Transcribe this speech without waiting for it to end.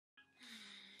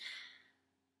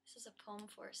Poem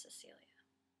for Cecilia.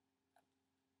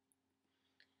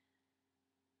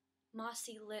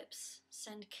 Mossy lips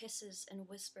send kisses and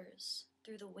whispers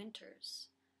through the winters,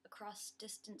 across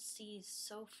distant seas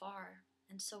so far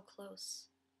and so close.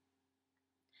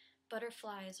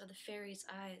 Butterflies are the faeries'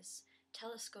 eyes,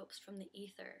 telescopes from the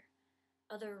ether,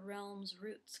 other realms'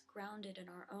 roots grounded in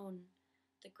our own,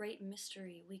 the great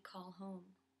mystery we call home.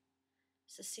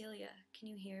 Cecilia, can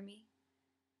you hear me?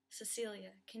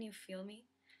 Cecilia, can you feel me?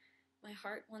 My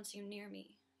heart wants you near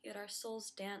me, yet our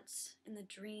souls dance in the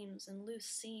dreams and loose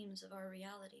seams of our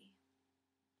reality.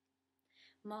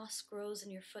 Moss grows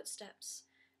in your footsteps,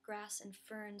 grass and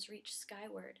ferns reach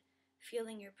skyward,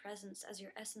 feeling your presence as your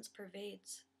essence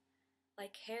pervades,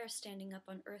 like hair standing up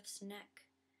on earth's neck,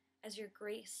 as your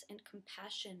grace and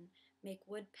compassion make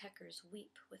woodpeckers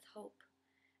weep with hope,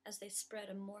 as they spread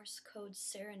a morse code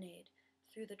serenade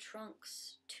through the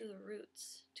trunks, to the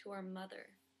roots, to our mother.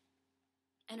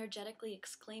 Energetically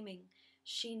exclaiming,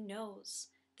 she knows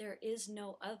there is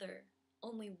no other,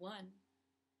 only one.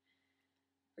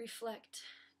 Reflect,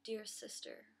 dear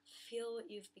sister, feel what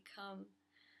you've become,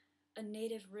 a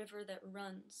native river that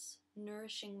runs,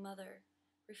 nourishing mother,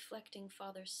 reflecting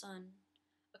father-son,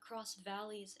 across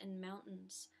valleys and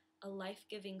mountains, a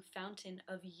life-giving fountain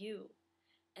of you,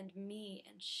 and me,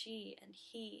 and she, and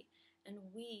he, and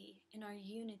we, in our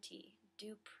unity,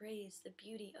 do praise the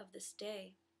beauty of this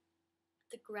day.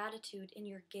 The gratitude in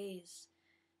your gaze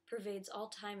pervades all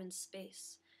time and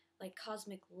space, like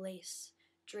cosmic lace,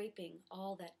 draping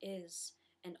all that is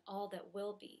and all that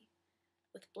will be,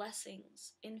 with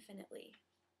blessings infinitely,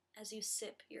 as you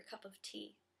sip your cup of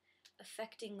tea,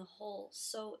 affecting the whole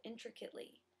so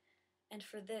intricately. And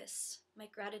for this, my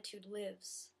gratitude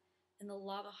lives in the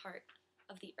lava heart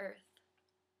of the earth,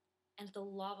 and the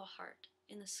lava heart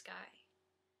in the sky,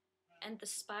 and the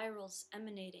spirals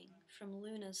emanating from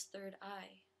Luna's third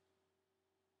eye.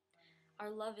 Our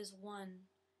love is one,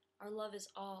 our love is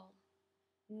all.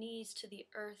 Knees to the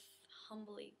earth,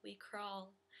 humbly we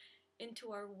crawl,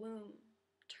 into our womb,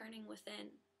 turning within,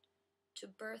 to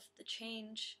birth the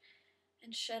change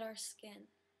and shed our skin.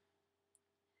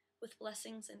 With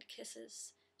blessings and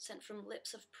kisses sent from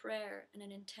lips of prayer and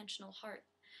an intentional heart,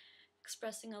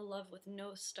 expressing a love with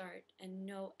no start and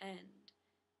no end,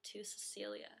 to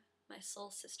Cecilia, my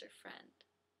soul sister friend,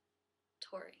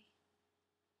 Tori.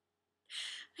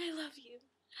 I love you.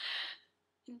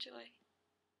 Enjoy.